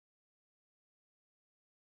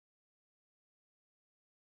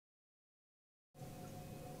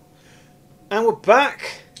And we're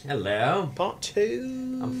back. Hello. Part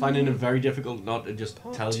 2. I'm finding it very difficult not to just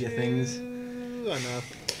Part tell you 2. things. I know.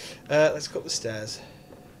 Let's go up the stairs.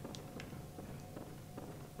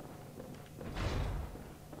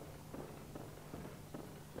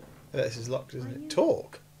 This is locked, isn't it?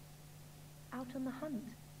 Talk. Out on the hunt.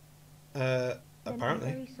 Apparently. I'm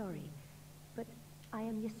very sorry, but I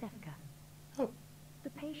am Yosefka. Oh. The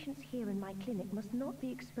patients here in my clinic must not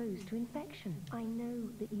be exposed to infection. I know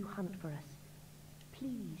that you hunt for us.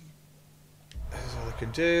 Please. That's all I can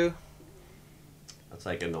do. That's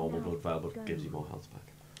like a normal blood vial, but gives you more health back.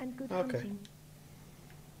 And good Okay.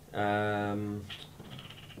 hunting.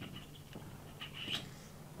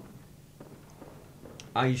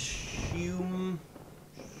 I assume,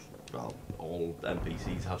 well, all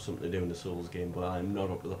NPCs have something to do in the Souls game, but I'm not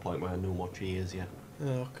up to the point where I know what she is yet.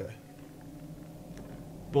 Oh, okay.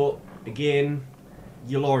 But again,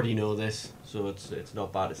 you'll already know this, so it's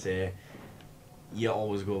not bad to say. You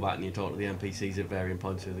always go back and you talk to the NPCs at varying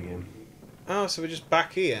points of the game. Oh, so we're just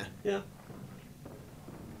back here. Yeah.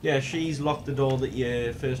 Yeah, she's locked the door that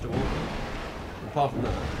you first awoke. Apart from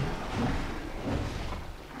that.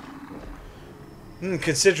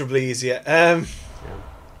 Considerably easier. Yeah.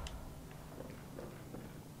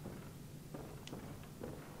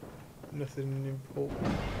 Nothing important.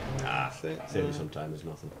 Saves sometimes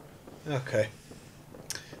nothing. Okay.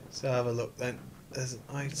 So have a look then. There's an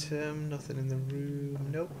item, nothing in the room.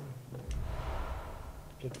 Nope.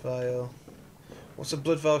 Blood vial. What's a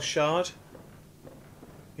blood vial shard?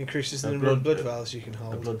 Increases the number of blood vials you can A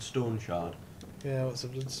hold. bloodstone shard. Yeah, what's a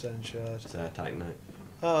bloodstone shard? It's Titanite.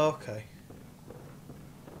 Oh, okay.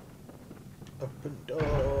 Open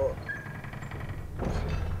door.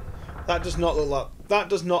 That does not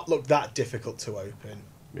look that difficult to open.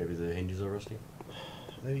 Maybe the hinges are rusty.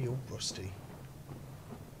 Maybe you're rusty.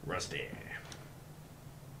 Rusty.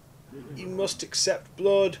 You must accept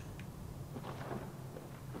blood.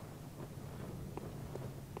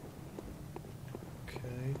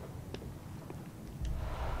 Okay.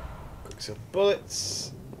 Quicksilver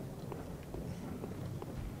bullets.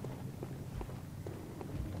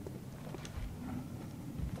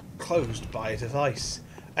 Closed by a device.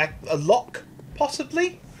 A lock,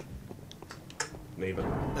 possibly? Maybe.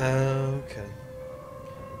 Okay.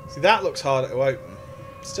 See, that looks harder to open.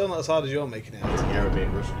 Still not as hard as you're making it out. Yeah, a bit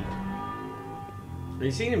rusty. Have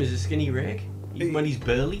you seen him as a skinny rake? Even when he's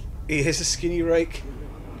burly? He is a skinny rake.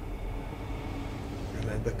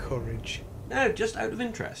 Remember courage. No, just out of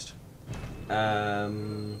interest.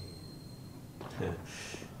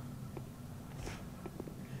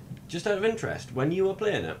 Just out of interest, when you were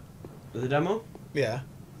playing it, the demo, Yeah.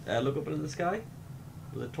 look up into the sky.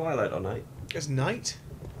 Was it twilight or night? It's night.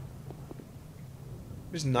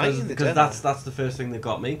 There's night in the Because demo. that's the first thing that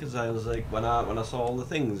got me. Because I was like, when I saw all the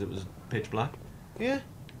things, it was pitch black. Yeah. It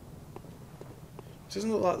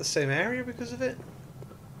doesn't look like the same area because of it.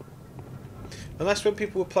 Unless when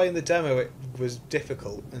people were playing the demo it was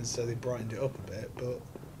difficult and so they brightened it up a bit, but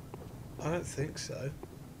I don't think so.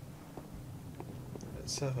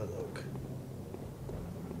 Let's have a look.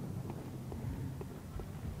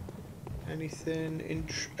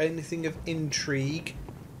 Anything of intrigue?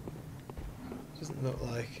 Doesn't look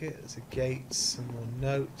like it. There's a gate, some more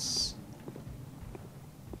notes.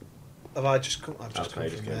 I've just come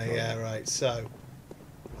from there, yeah, right. So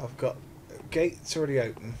I've got gates already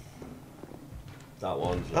open. That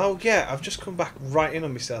one. Oh yeah, I've just come back right in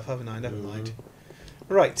on myself, haven't I? Never mind.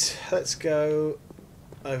 Right, let's go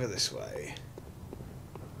over this way.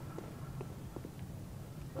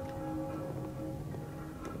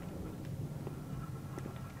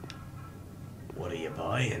 What are you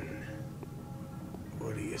buying?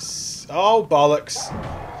 What do you Oh, bollocks!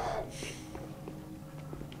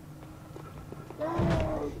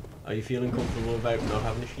 Are you feeling comfortable about not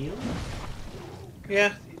having a shield?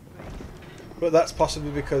 Yeah. But that's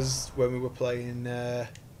possibly because when we were playing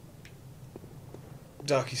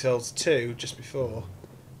Dark Souls 2 just before,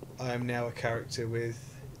 I am now a character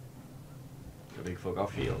with... A big fuck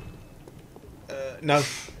off shield. No,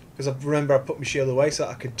 because I remember I put my shield away so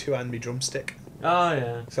I could two-hand my drumstick. Oh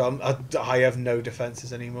yeah. So I have no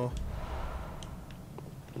defences anymore.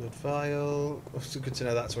 Blood vial. It's good to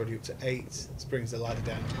know that's already up to 8. This brings the ladder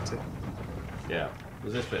down to 2. Yeah.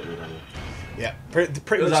 Was this bit in the demo? Yeah,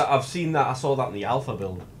 pretty much. I've seen that. I saw that in the alpha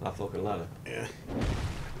build. That fucking ladder. Yeah.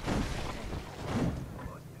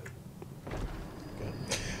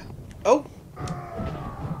 Oh.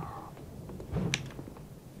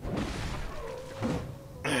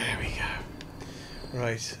 There we go.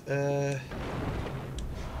 Right. Well,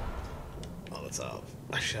 let's have.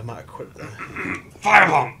 Actually, I might equip that.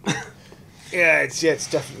 Firebomb. Yeah, it's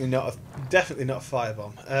definitely not a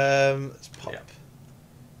firebomb. Let's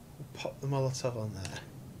pop the Molotov on there.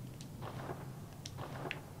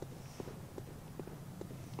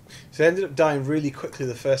 So I ended up dying really quickly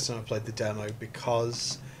the first time I played the demo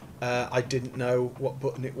because I didn't know what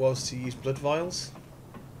button it was to use blood vials.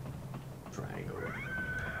 Triangle.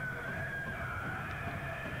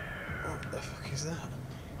 What the fuck is that?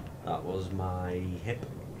 That was my hip.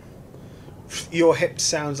 Your hip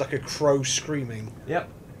sounds like a crow screaming. Yep.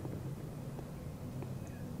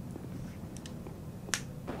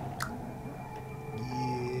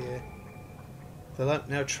 Yeah. The lamp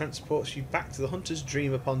now transports you back to the hunter's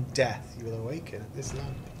dream upon death. You will awaken at this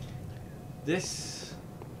lamp. This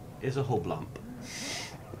is a hub lamp.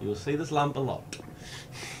 You'll see this lamp a lot.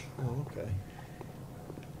 Oh, okay.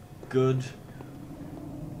 Good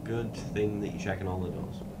thing that you're checking all the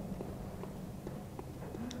doors.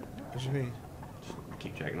 What do you mean? Just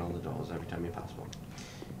keep checking all the doors every time you pass one.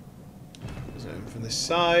 So from this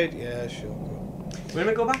side, yeah, sure. Cool. Wait a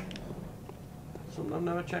minute, go back. Something I've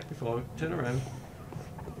never checked before. Turn around.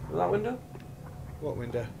 That window? What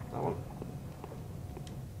window? That one.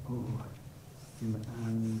 Oh,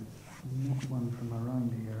 not one from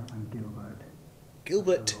around here. I'm Gilbert.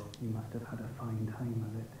 Gilbert. So you must have had a fine time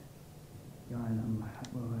of it. Yarnum,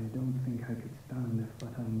 well, I don't think I could stand it,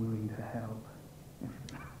 but I'm willing to help.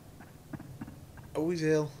 Always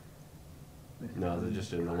ill. No, they're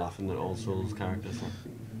just doing the laughing at all Souls characters.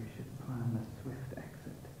 You should plan a swift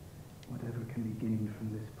exit. Whatever can be gained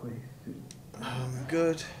from this place.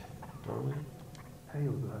 Good. Darling.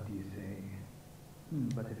 Pale blood, you say?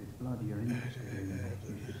 But if it's blood you're interested in,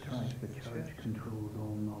 you should try. The church controls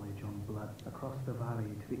all knowledge on blood. Across the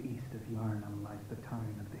valley to the east of Yarnum lies the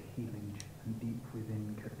town of the Healing, and deep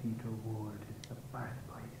within Cathedral Ward is the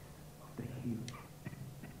birthplace of the healed.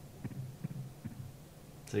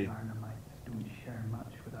 See, Yarnumites don't share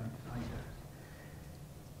much with outsiders.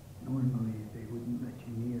 Normally they wouldn't let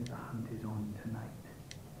you near the hunt is on tonight.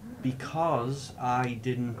 because I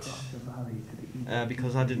didn't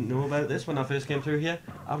know about this when I first came through here.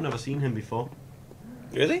 I've never seen him before.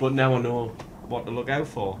 Really? But now I know what to look out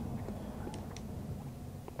for.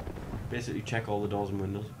 Basically check all the doors and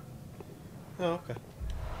windows. Oh, okay.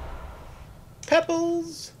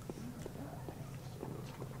 Pebbles!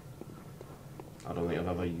 I don't think I've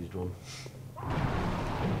ever used one.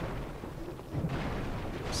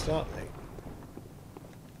 Start, mate.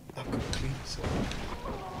 I've got clean, so...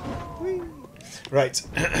 Whee! Right.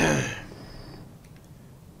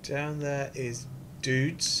 Down there is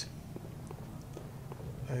dudes.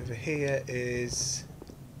 Over here is...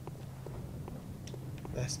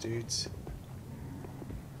 less dudes.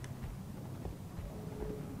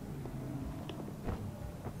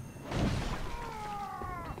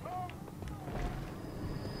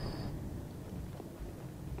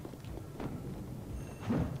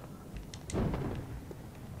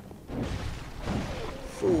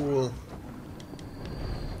 Fool.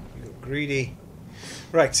 You got greedy.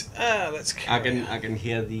 Right, let's I carry can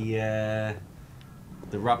hear the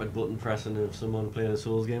rapid button pressing of someone playing a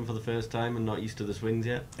Souls game for the first time and not used to the swings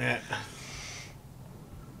yet. Yeah.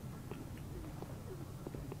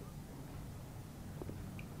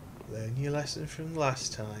 Learn your lesson from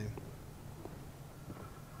last time.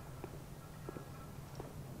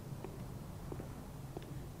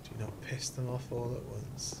 Do not piss them off all at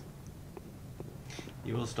once.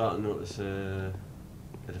 You will start to notice a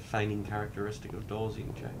defining characteristic of doors you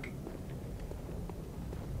can check.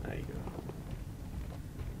 There you go.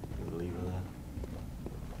 Good lever there.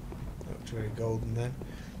 Looked very golden then.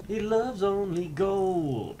 He loves only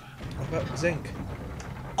gold. What about zinc?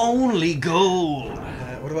 Only gold.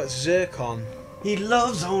 What about zircon? He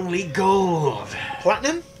loves only gold.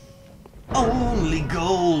 Platinum? Only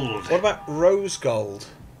gold. What about rose gold?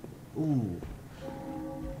 Ooh.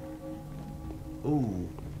 Ooh.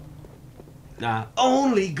 Nah.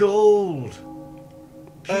 Only gold.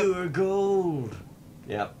 Pure gold.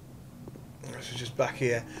 Yep. This is just back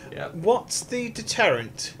here. Yep. What's the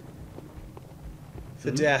deterrent for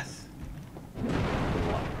death?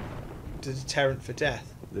 What? The deterrent for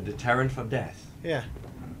death? The deterrent for death. Yeah.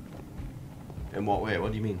 In what way?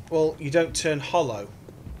 What do you mean? Well, you don't turn hollow.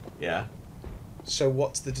 Yeah. So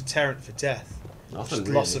what's the deterrent for death? Nothing Just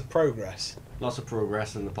really. loss of progress. Loss of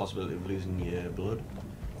progress and the possibility of losing your blood.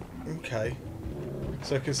 Okay.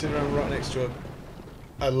 So consider I'm right next to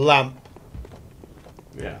a lamp.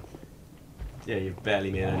 Yeah. Yeah, you've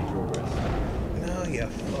barely made any progress. No, you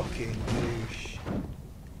fucking douche.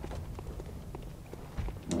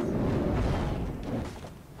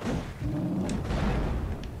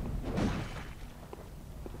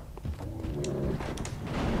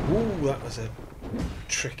 Ooh. Ooh, that was a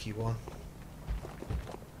tricky one.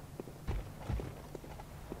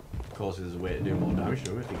 Of course, there's a way to do more damage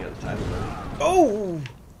to him if you get the time right. Oh!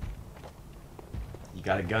 You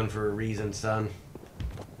got a gun for a reason, son.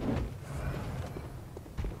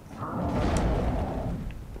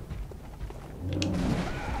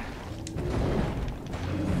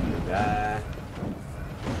 Die.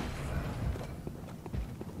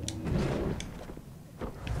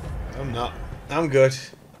 I'm not. I'm good.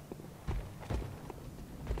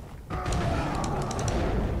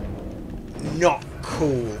 Not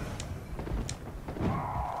cool.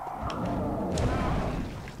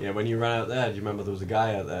 Yeah, when you ran out there, do you remember there was a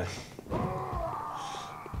guy out there?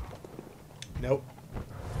 Nope.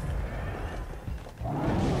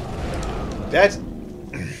 Dead.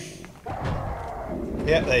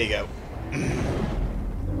 Yep, there you go.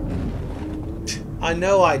 I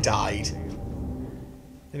know I died.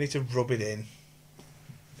 I need to rub it in.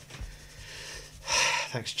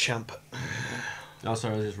 Thanks, champ. Oh,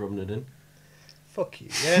 sorry, I was just rubbing it in. Fuck you,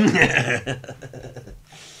 yeah?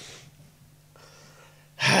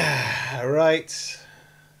 Right.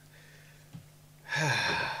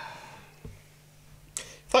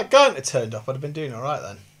 If that guy had turned up, I'd have been doing alright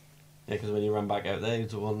then. Yeah, because when you ran back out there,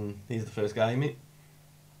 he's the first guy you meet.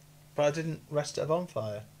 But I didn't rest at a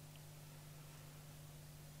bonfire.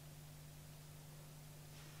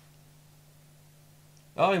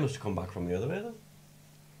 Oh, he must have come back from the other way then.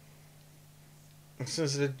 As soon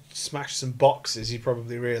as I smashed some boxes, you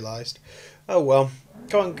probably realised. Oh well.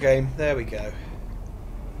 Come on, game. There we go.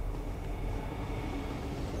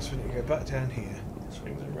 So we need to go back down here.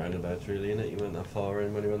 Swings and roundabouts, really, innit? You went that far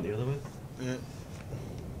in when you went the other way. Yeah.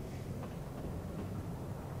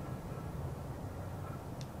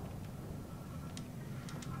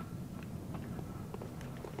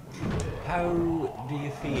 How do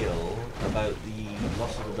you feel about the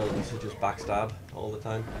loss of ability to just backstab all the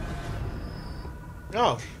time?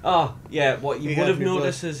 Oh. Ah, yeah, what you He would had have me blood.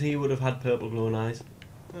 noticed is he would have had purple glowing eyes.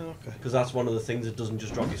 Oh, okay. Because that's one of the things that doesn't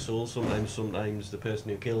just drop your soul. Sometimes the person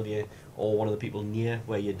who killed you, or one of the people near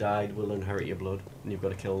where you died, will inherit your blood, and you've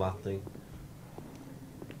got to kill that thing.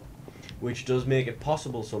 Which does make it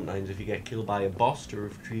possible sometimes, if you get killed by a boss, to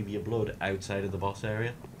retrieve your blood outside of the boss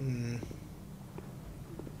area. Mm.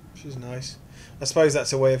 Which is nice. I suppose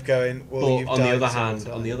that's a way of going. Well, But you've on died the several other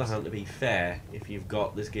times. hand, to be fair, if you've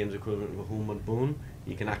got this game's equivalent of a home and bone,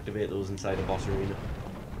 you can activate those inside a boss arena.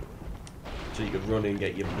 So you could run in,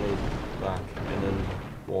 get your blood back, and then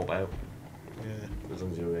warp out. Yeah. As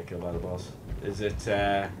long as you don't get killed by the boss. Is it,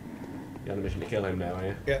 you're on a mission to kill him now, are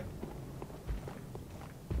you? Yeah.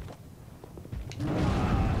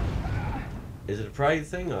 Is it a pride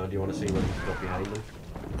thing, or do you want to see what he's got behind him?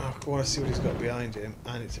 I want to see what he's got behind him,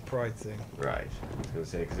 and it's a pride thing. Right. I was going to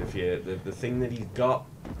say, because if you, the thing that he's got,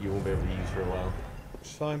 you won't be able to use for a while.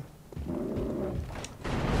 It's fine.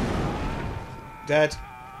 Dead.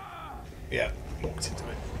 Yeah. Walked into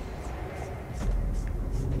it.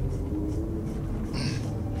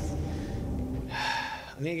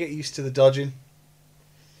 I need to get used to the dodging.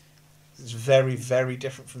 It's very, very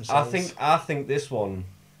different from Souls. I think this one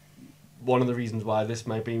of the reasons why this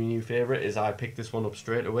might be my new favourite is I picked this one up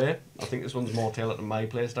straight away. I think this one's more tailored to my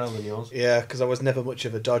playstyle than yours. Yeah, because I was never much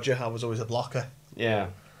of a dodger. I was always a blocker. Yeah.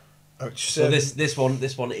 Which, So this one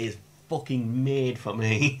is fucking made for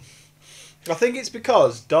me. I think it's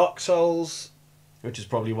because Dark Souls. Which is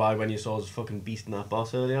probably why when you saw us fucking beasting that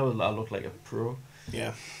boss earlier, I looked like a pro.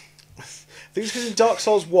 Yeah. I think it's because in Dark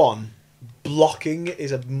Souls 1, blocking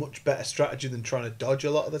is a much better strategy than trying to dodge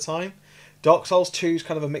a lot of the time. Dark Souls 2 is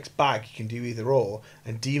kind of a mixed bag. You can do either or.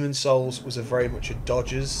 And Demon Souls was a very much a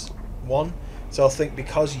dodgers one. So I think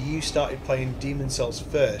because you started playing Demon Souls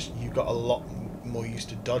first, you got a lot more used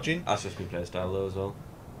to dodging. That's just my playstyle though as well.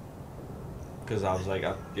 Because I was like,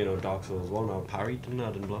 Dark Souls 1, I parried, didn't I?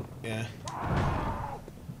 I didn't block. Yeah.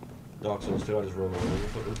 Dark Souls 2, I just roll all over the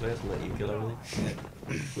fucking place and let you kill everything.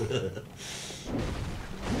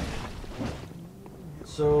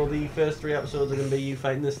 So the first 3 episodes are going to be you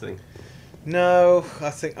fighting this thing? No, I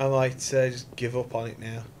think I might just give up on it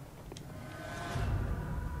now.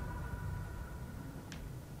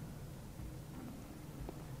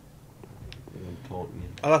 I'm taunting you.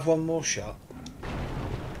 I'll have one more shot.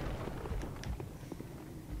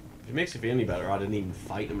 If it makes you feel any better, I didn't even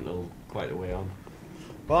fight him until quite a way on.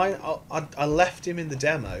 Well, I left him in the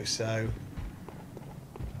demo, so...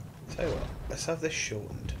 Tell you what, let's have this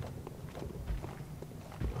shortened.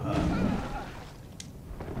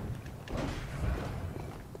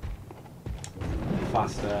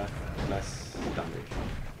 Faster, less damage.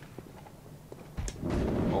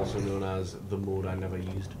 Also known as the mode I never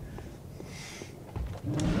used.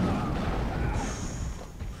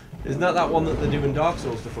 Isn't that one that they're doing Dark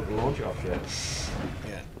Souls to fucking launch off yet?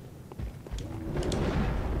 Yeah.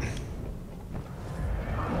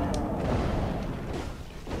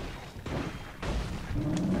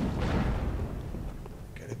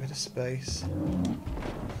 Get a bit of space.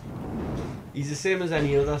 He's the same as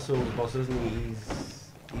any other Souls boss, isn't he?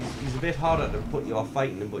 He's a bit harder to put you off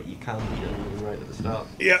fighting him, but you can beat him right at the start.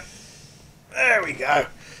 Yep. There we go.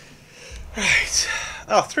 Right.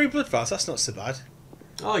 Oh, 3 blood vials. That's not so bad.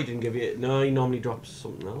 Oh, he didn't give you it. No, he normally drops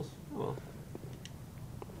something else. Oh, well.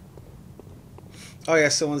 Oh yeah,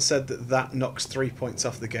 someone said that knocks 3 points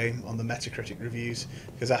off the game on the Metacritic reviews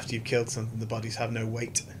because after you've killed something, the bodies have no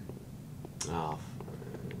weight. Oh.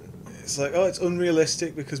 It's like, oh, it's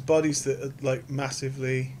unrealistic because bodies that are like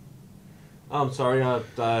massively. I'm sorry.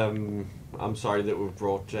 I'm sorry that we've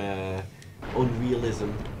brought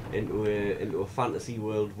unrealism into a fantasy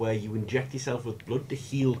world where you inject yourself with blood to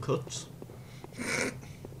heal cuts.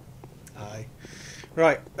 Aye.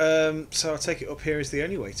 Right. So I take it up here is the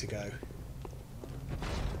only way to go.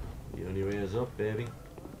 The only way is up, baby.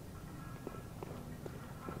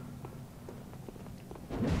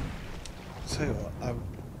 Tell you what,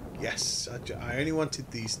 yes, I only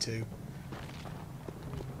wanted these two.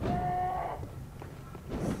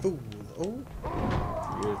 Fool. Oh.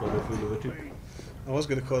 You're gonna be fool of a toque. I was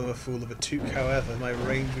going to call them a fool of a toque, however, my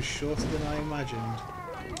range was shorter than I imagined.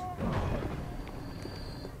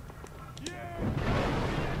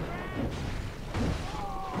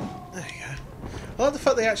 There you go. I like the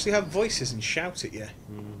fact they actually have voices and shout at you.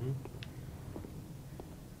 Mm-hmm.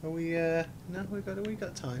 Are we, no, we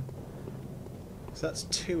got time. So that's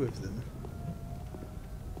 2 of them.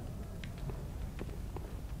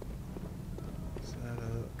 So have a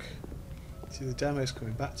look. See, the demo's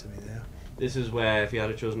coming back to me now. This is where, if you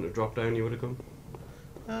had chosen to drop down, you would have come.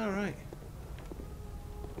 Alright.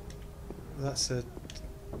 Well, that's a...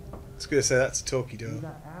 I was going to say that's a talkie door. You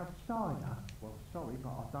that outsider? Well, sorry, but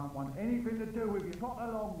I don't want anything to do with you. Trot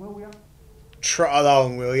along, will you? Trot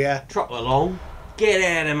along, will ya? Trot along. Get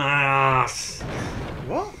out of my ass.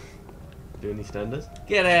 What? Do any standards?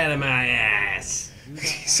 Get out of my ass. You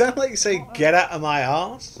sound like you say, get out of my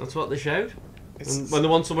arse. That's what they shout. It's, When they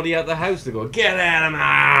want somebody out the house, they go, get out of my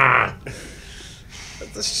ass.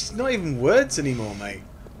 that's just not even words anymore, mate.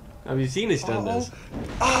 Have you seen his standards?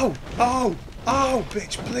 Oh,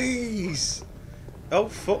 bitch, please. Oh,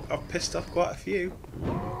 fuck, I've pissed off quite a few.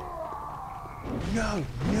 No.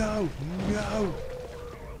 I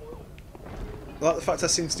like the fact I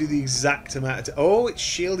seem to do the exact amount of... Oh, it's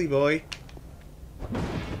Shieldy Boy.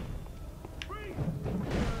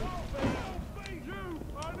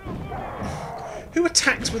 Who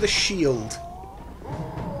attacks with a shield?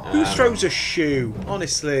 Who throws a shoe?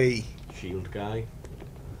 Honestly. Shield guy.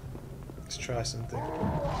 Let's try something. Are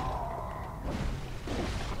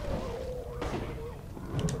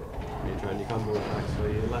you trying your combo attacks for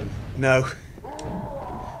your length? No.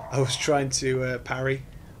 I was trying to parry.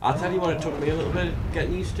 I'll tell you what it took me a little bit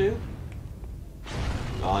getting used to.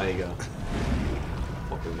 Oh, there you go.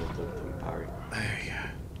 Fucking love the parry. There you go.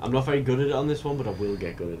 I'm not very good at it on this one, but I will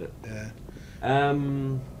get good at it. Yeah.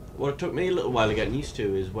 What it took me a little while to get used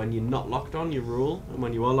to is when you're not locked on, you roll, and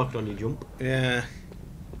when you are locked on, you jump. Yeah.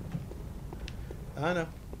 I know.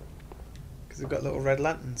 Because they've got little red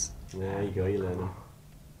lanterns. There you go, you're learning.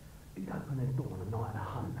 He's opened the door on a night of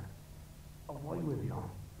hunt. Away with you.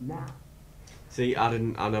 Now. See, I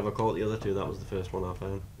never caught the other two. That was the first one I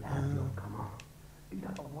found. Come on. He's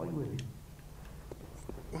away with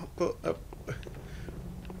you. What, but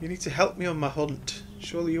you need to help me on my hunt.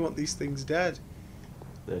 Surely you want these things dead.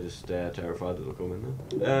 They're just terrified that they'll come in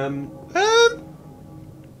there.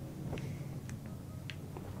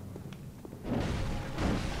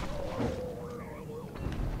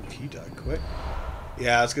 You died quick.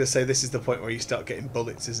 Yeah, I was going to say this is the point where you start getting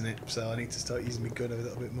bullets, isn't it? So I need to start using my gun a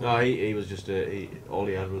little bit more. No, he was just all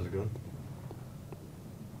he had was a gun.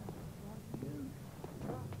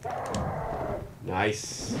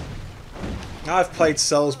 Nice. I've played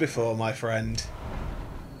Souls before, my friend.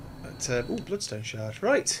 But, ooh, Bloodstone Shard.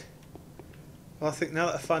 Right. Well, I think now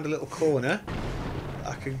that I've found a little corner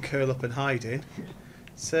I can curl up and hide in,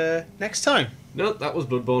 it's next time. No, that was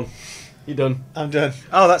Bloodborne. You're done. I'm done.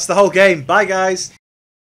 Oh, that's the whole game. Bye, guys.